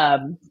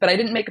 But I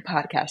didn't make a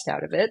podcast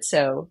out of it,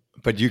 so.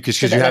 But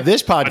because you have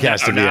this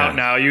podcast to be on.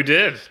 Now you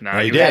did. Now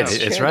you did.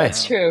 That's right.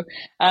 That's true.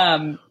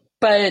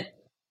 But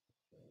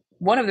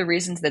one of the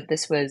reasons that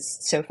this was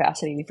so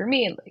fascinating for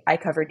me, I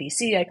cover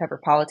DC, I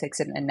cover politics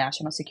and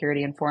national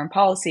security and foreign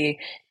policy.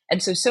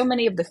 And so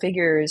many of the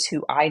figures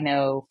who I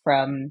know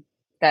from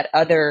that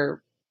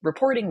other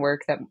reporting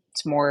work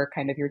that's more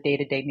kind of your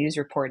day-to-day news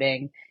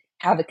reporting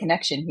have a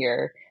connection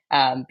here.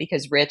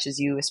 Because Rich, as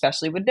you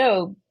especially would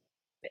know,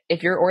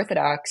 if you're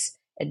Orthodox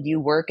and you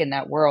work in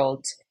that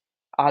world,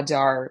 odds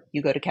are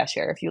you go to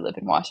Kesher if you live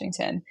in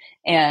Washington.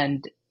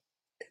 And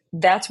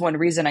that's one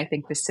reason I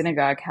think the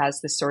synagogue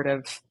has this sort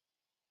of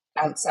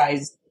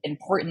outsized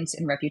importance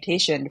and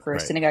reputation for a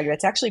synagogue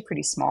that's actually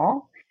pretty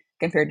small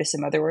compared to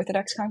some other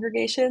Orthodox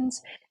congregations.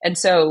 And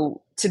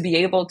so to be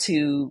able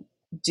to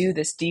do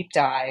this deep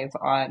dive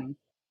on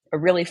a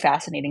really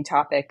fascinating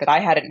topic that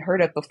I hadn't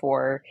heard of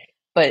before,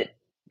 but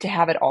to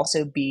have it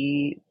also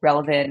be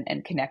relevant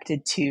and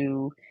connected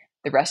to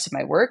the rest of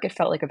my work, it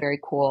felt like a very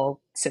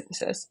cool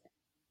synthesis.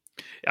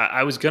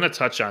 I was going to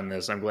touch on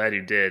this. I'm glad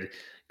you did,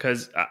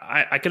 because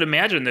I could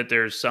imagine that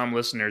there's some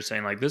listeners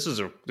saying like, this is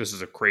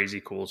a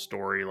crazy cool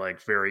story,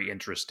 like very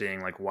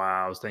interesting, like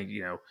wow, thank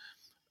you know.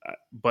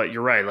 But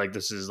you're right, like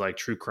this is like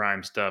true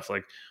crime stuff.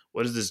 Like,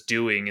 what is this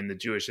doing in the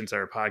Jewish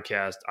Insider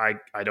podcast?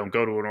 I don't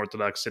go to an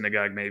Orthodox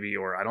synagogue, maybe,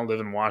 or I don't live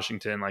in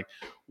Washington. Like,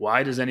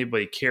 why does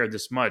anybody care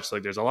this much?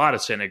 Like, there's a lot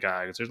of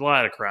synagogues, there's a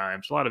lot of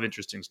crimes, a lot of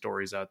interesting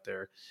stories out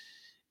there,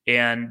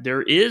 and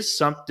there is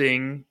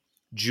something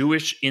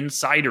Jewish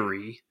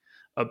insidery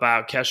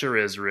about Kesher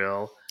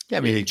Israel. Yeah,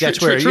 I mean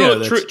that's where true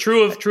of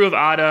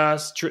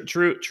Adas,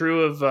 true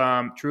of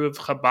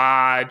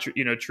Chabad,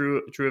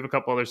 true of a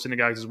couple other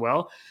synagogues as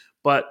well.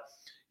 But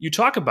you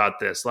talk about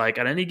this like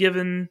on any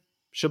given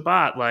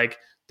Shabbat, like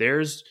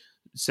there's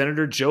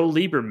Senator Joe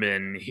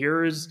Lieberman.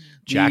 Here's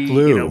Jack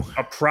Lew,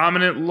 a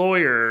prominent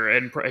lawyer,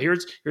 and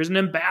here's an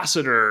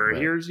ambassador.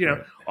 Right, here's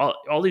right.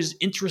 all these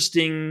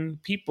interesting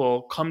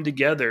people come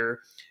together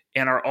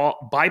and are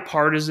all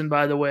bipartisan,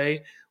 by the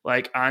way,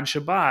 like on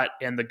Shabbat,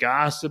 and the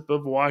gossip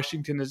of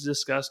Washington is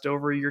discussed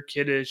over your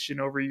kiddush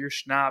and over your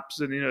schnapps,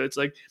 and it's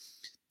like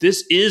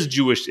this is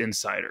Jewish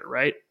Insider,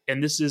 right?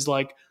 And this is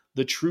like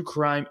the true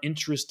crime,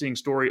 interesting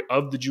story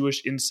of the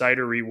Jewish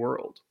insidery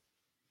world.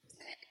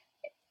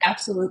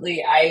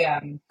 Absolutely.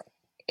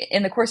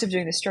 In the course of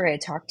doing the story, I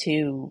talked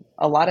to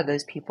a lot of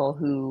those people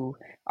who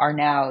are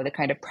now the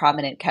kind of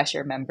prominent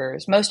Kesher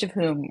members, most of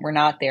whom were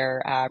not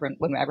there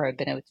when Rabbi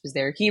Rabinowitz was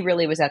there. He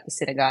really was at the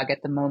synagogue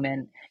at the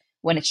moment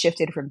when it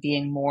shifted from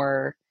being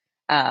more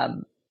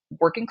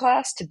working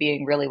class to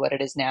being really what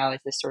it is now, is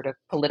this sort of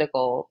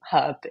political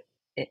hub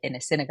in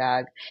a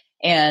synagogue.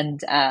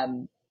 And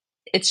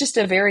it's just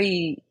a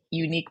very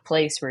unique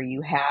place where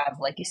you have,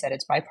 like you said,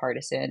 it's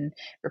bipartisan,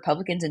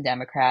 Republicans and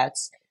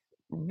Democrats,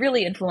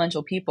 really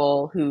influential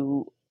people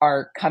who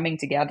are coming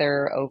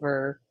together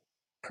over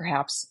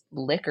perhaps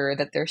liquor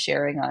that they're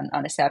sharing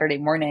on a Saturday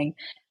morning.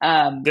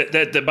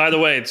 That by the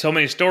way, so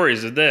many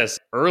stories of this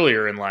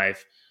earlier in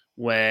life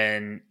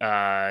when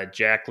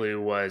Jack Lew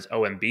was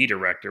OMB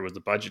director, was the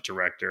budget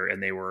director,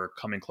 and they were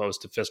coming close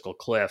to fiscal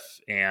cliff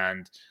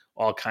and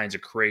all kinds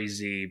of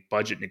crazy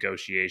budget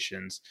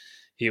negotiations.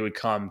 He would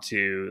come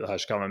to the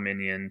Hashkama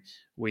Minyan.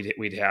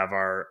 We'd have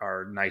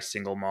our nice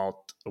single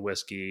malt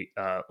whiskey,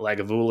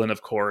 Lagavulin,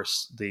 of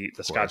course, the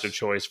Scotch of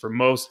choice for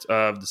most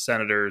of the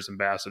senators,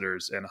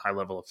 ambassadors, and high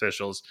level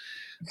officials.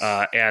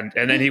 And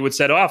then he would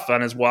set off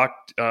on his walk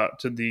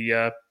to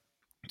the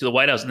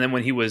White House. And then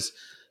when he was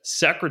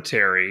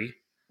secretary,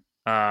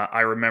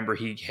 I remember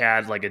he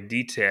had like a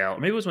detail.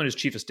 Maybe it was when he was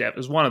chief of staff. It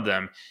was one of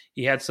them.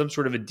 He had some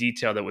sort of a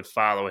detail that would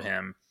follow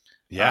him.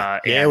 When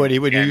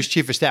he was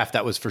chief of staff,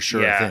 that was for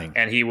sure a thing.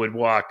 And he would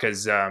walk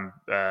because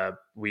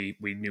we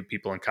knew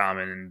people in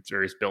common in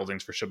various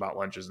buildings for Shabbat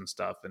lunches and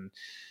stuff. And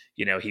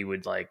he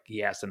would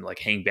he asked him to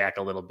hang back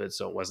a little bit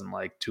so it wasn't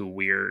too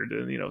weird,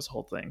 and this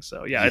whole thing.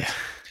 So it's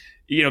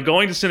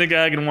going to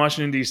synagogue in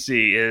Washington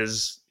D.C.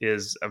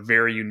 is a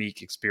very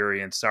unique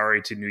experience.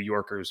 Sorry to New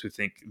Yorkers who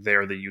think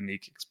they're the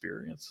unique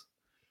experience.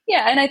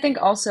 Yeah, and I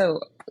think also,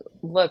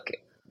 look,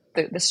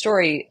 the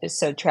story is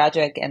so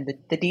tragic, and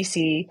the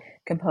DC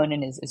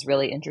component is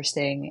really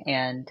interesting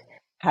and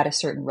had a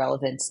certain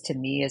relevance to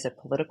me as a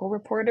political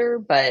reporter.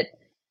 But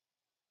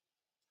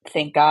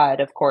thank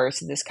God, of course,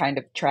 this kind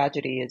of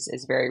tragedy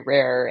is very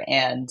rare.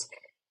 And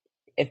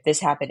if this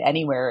happened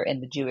anywhere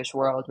in the Jewish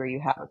world where you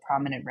have a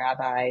prominent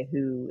rabbi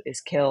who is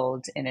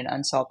killed in an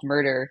unsolved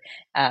murder,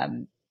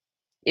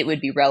 it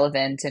would be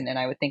relevant and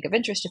I would think of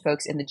interest to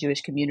folks in the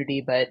Jewish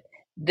community. But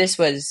this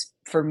was,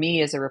 for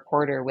me as a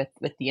reporter with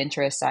the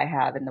interests I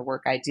have and the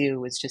work I do,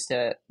 was just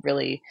a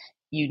really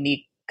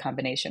unique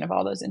combination of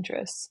all those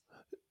interests.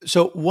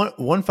 So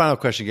one final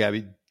question,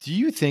 Gabby. Do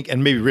you think,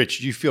 and maybe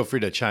Rich, you feel free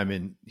to chime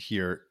in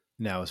here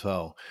now as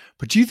well,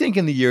 but do you think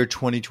in the year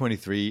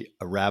 2023,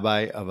 a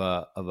rabbi of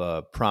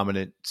a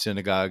prominent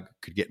synagogue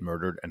could get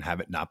murdered and have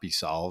it not be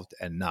solved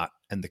and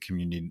the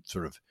community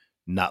sort of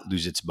not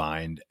lose its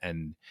mind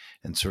and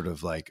sort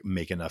of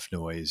make enough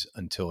noise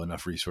until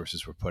enough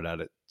resources were put at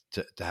it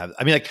to have?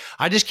 I mean,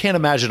 I just can't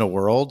imagine a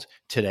world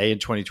today in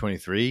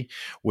 2023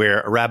 where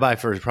a rabbi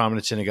for a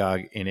prominent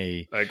synagogue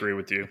I agree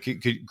with you,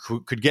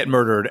 could get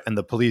murdered and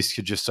the police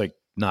could just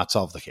not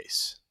solve the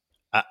case.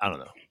 I don't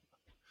know.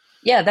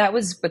 Yeah, that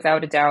was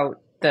without a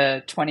doubt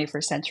the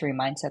 21st century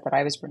mindset that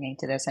I was bringing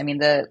to this. I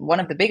mean, one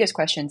of the biggest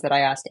questions that I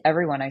asked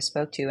everyone I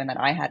spoke to and that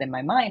I had in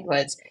my mind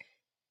was,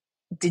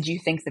 did you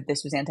think that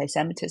this was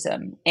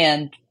anti-Semitism?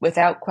 And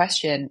without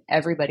question,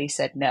 everybody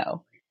said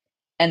no.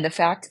 And the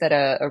fact that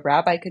a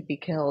rabbi could be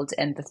killed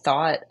and the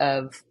thought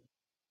of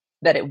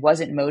that it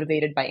wasn't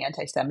motivated by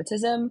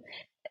anti-Semitism,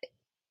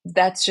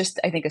 that's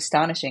just, I think,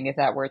 astonishing if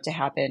that were to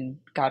happen,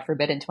 God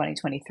forbid, in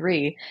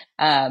 2023.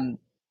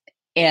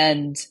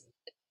 And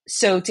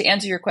so to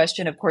answer your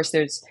question, of course,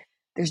 there's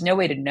no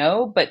way to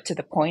know, but to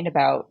the point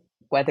about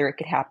whether it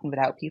could happen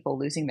without people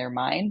losing their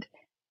mind,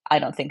 I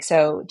don't think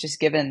so, just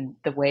given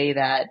the way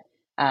that,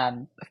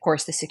 of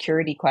course, the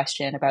security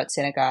question about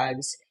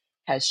synagogues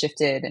has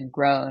shifted and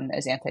grown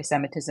as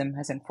anti-Semitism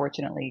has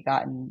unfortunately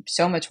gotten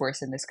so much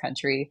worse in this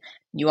country.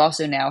 You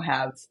also now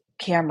have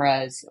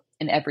cameras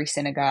in every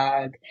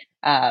synagogue,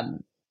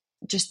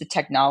 just the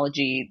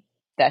technology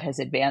that has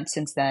advanced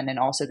since then, and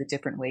also the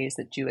different ways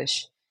that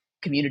Jewish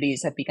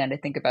communities have begun to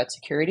think about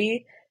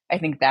security. I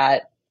think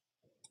that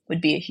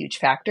would be a huge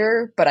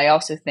factor. But I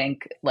also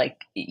think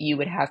like you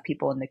would have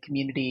people in the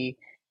community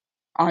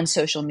on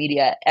social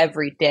media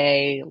every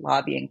day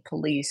lobbying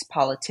police,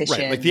 politicians.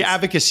 Right, like the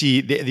advocacy,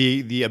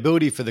 the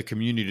ability for the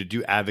community to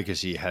do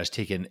advocacy has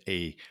taken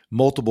a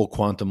multiple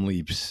quantum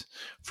leaps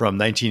from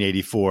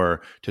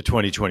 1984 to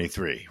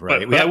 2023.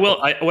 Right,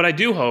 what I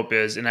do hope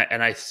is, and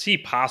I see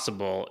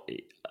possible,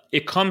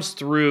 it comes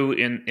through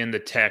in the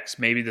text.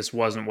 Maybe this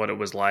wasn't what it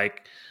was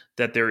like.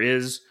 That there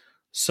is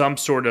some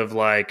sort of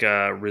like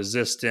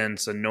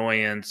resistance,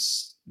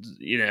 annoyance,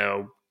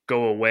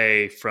 go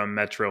away from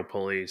Metro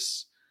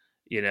Police.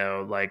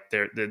 Like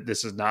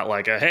this is not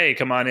like a, hey,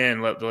 come on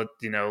in, let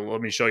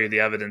me show you the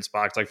evidence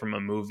box, like from a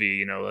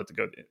movie,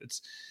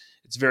 it's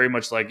very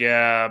much like,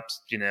 yeah,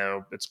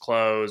 it's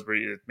closed, but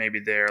maybe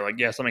they're like,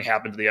 yeah, something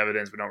happened to the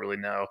evidence, we don't really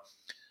know.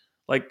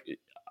 Like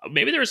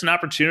maybe there's an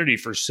opportunity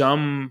for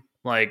some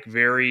like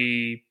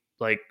very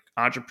like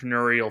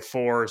entrepreneurial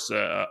force,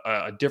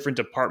 a different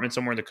department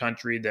somewhere in the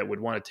country that would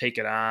want to take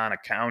it on, a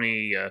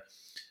county,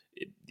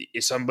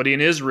 somebody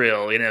in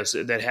Israel,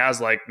 that has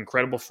like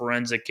incredible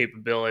forensic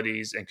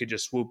capabilities and could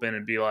just swoop in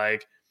and be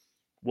like,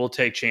 we'll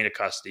take chain of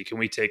custody. Can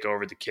we take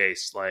over the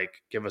case? Like,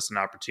 give us an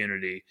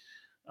opportunity.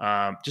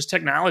 Just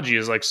technology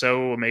is like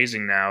so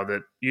amazing now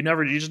that you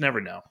just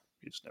never know.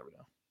 You just never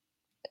know.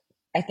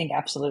 I think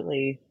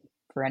absolutely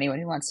for anyone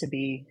who wants to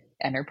be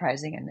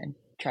enterprising and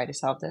try to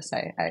solve this,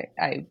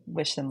 I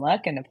wish them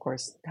luck. And of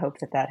course, hope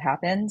that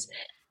happens.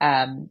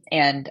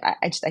 And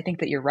I think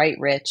that you're right,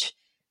 Rich.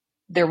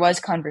 There was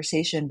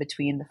conversation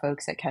between the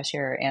folks at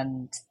Kesher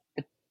and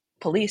the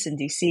police in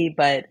DC,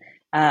 but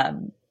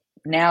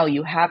now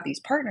you have these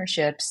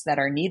partnerships that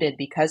are needed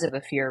because of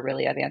a fear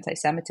really of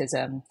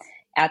anti-Semitism.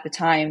 At the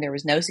time, there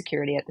was no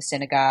security at the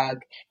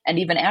synagogue. And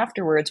even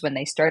afterwards, when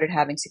they started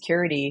having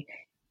security,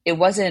 it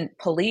wasn't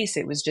police.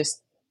 It was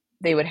just,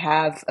 they would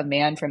have a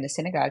man from the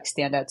synagogue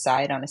stand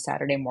outside on a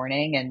Saturday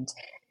morning, and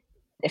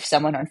if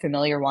someone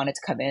unfamiliar wanted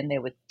to come in, they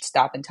would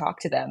stop and talk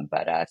to them,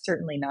 but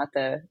certainly not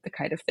the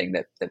kind of thing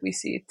that we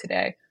see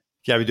today.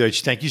 Gabby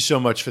Deutch, thank you so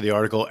much for the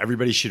article.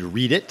 Everybody should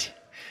read it.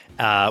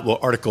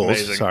 Articles,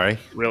 amazing. Sorry.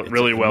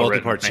 Really well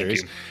multi-part written.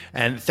 Series.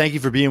 And thank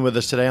you for being with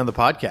us today on the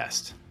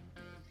podcast.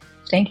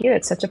 Thank you.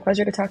 It's such a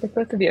pleasure to talk with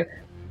both of you.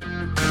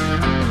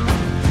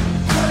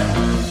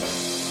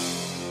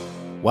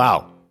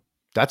 Wow.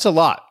 That's a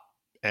lot.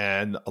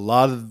 And a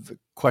lot of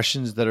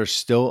questions that are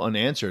still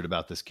unanswered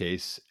about this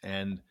case.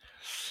 And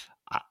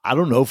I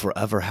don't know if we'll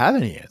ever have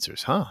any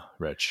answers, huh,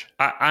 Rich?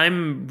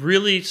 I'm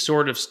really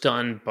sort of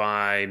stunned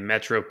by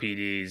Metro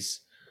PD's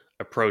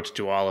approach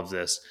to all of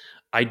this.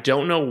 I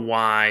don't know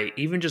why,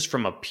 even just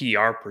from a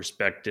PR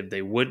perspective,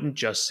 they wouldn't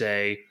just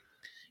say,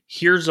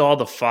 here's all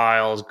the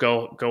files,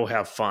 go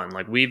have fun.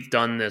 Like, we've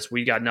done this,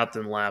 we got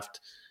nothing left.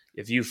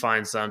 If you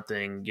find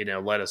something,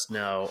 let us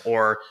know,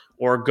 or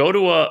go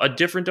to a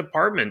different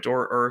department,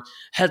 or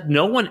has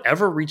no one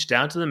ever reached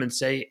out to them and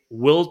say,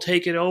 we'll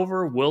take it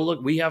over.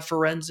 We have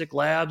forensic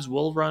labs.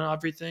 We'll run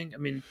everything. I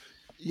mean,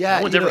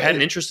 no one's ever had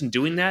an interest in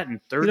doing that in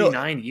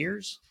 39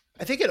 years.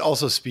 I think it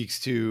also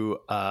speaks to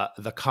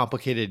the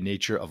complicated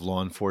nature of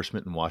law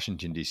enforcement in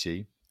Washington,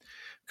 D.C.,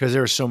 because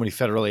there are so many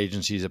federal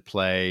agencies at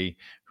play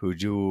who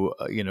do,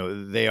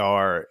 they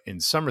are in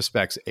some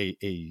respects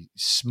a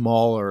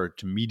smaller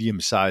to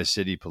medium-sized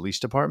city police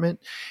department,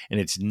 and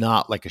it's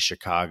not like a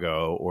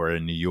Chicago or a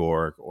New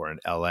York or an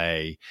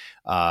L.A.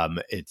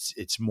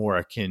 It's more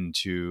akin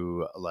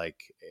to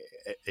like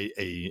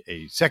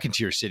a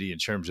second-tier city in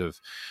terms of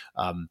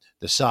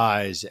the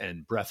size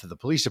and breadth of the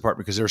police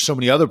department, because there are so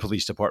many other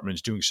police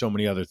departments doing so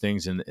many other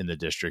things in the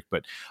district.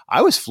 But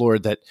I was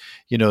floored that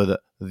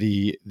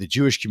the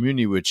Jewish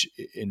community, which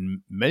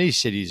in many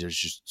cities is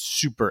just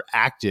super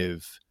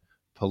active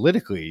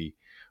politically,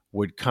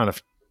 would kind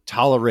of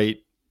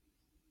tolerate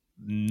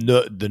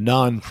the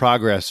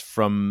non-progress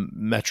from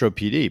Metro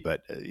PD.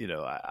 But,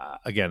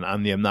 again,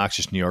 I'm the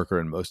obnoxious New Yorker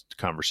in most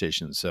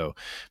conversations, so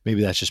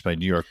maybe that's just my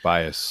New York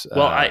bias.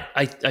 Well,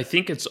 I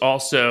think it's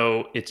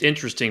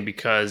interesting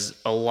because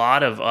a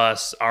lot of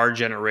us, our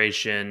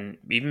generation,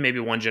 even maybe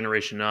one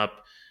generation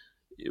up,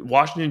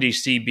 Washington,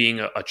 D.C.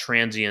 being a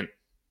transient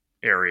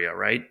area,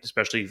 right?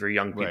 Especially for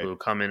young people who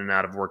come in and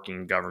out of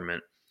working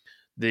government.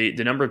 The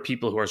number of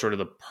people who are sort of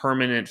the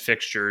permanent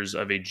fixtures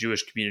of a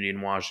Jewish community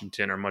in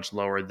Washington are much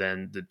lower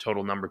than the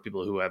total number of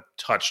people who have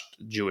touched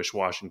Jewish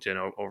Washington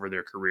over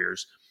their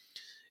careers.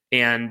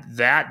 And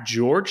that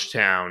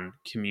Georgetown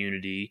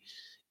community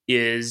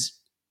is,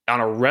 on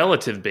a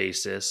relative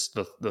basis,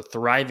 the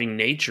thriving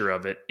nature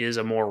of it is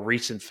a more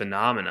recent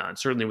phenomenon,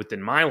 certainly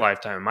within my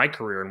lifetime, my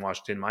career in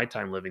Washington, my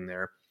time living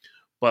there.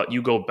 But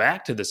you go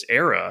back to this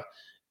era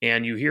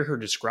and you hear her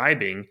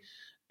describing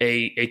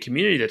a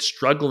community that's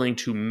struggling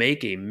to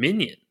make a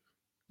minyan,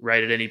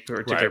 right, at any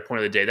particular point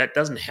of the day. That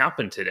doesn't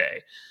happen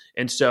today.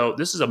 And so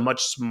this is a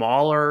much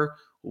smaller,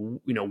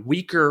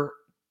 weaker,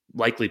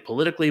 likely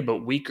politically,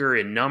 but weaker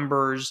in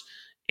numbers.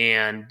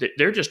 And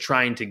they're just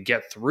trying to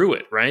get through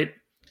it, right?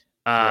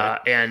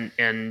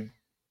 And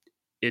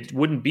it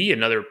wouldn't be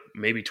another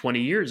maybe 20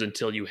 years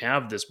until you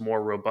have this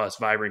more robust,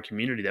 vibrant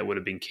community that would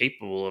have been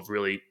capable of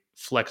really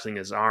flexing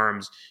his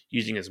arms,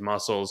 using his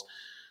muscles.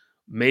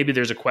 Maybe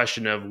there's a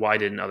question of why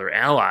didn't other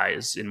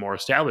allies in more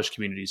established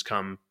communities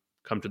come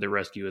to their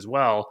rescue as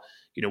well?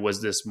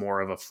 Was this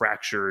more of a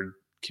fractured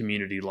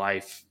community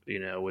life,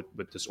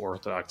 with this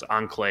Orthodox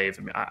enclave?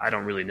 I mean, I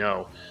don't really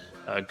know.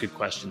 Good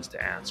questions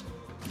to ask.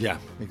 Yeah,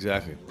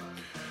 exactly.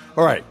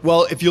 All right.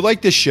 Well, if you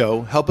like this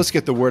show, help us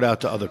get the word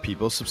out to other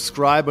people.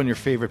 Subscribe on your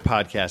favorite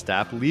podcast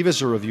app. Leave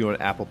us a review on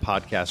Apple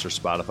Podcasts or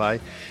Spotify.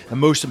 And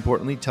most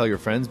importantly, tell your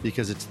friends,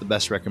 because it's the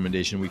best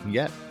recommendation we can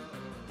get.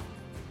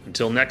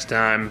 Until next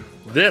time,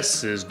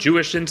 this is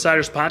Jewish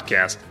Insiders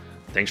Podcast.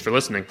 Thanks for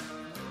listening.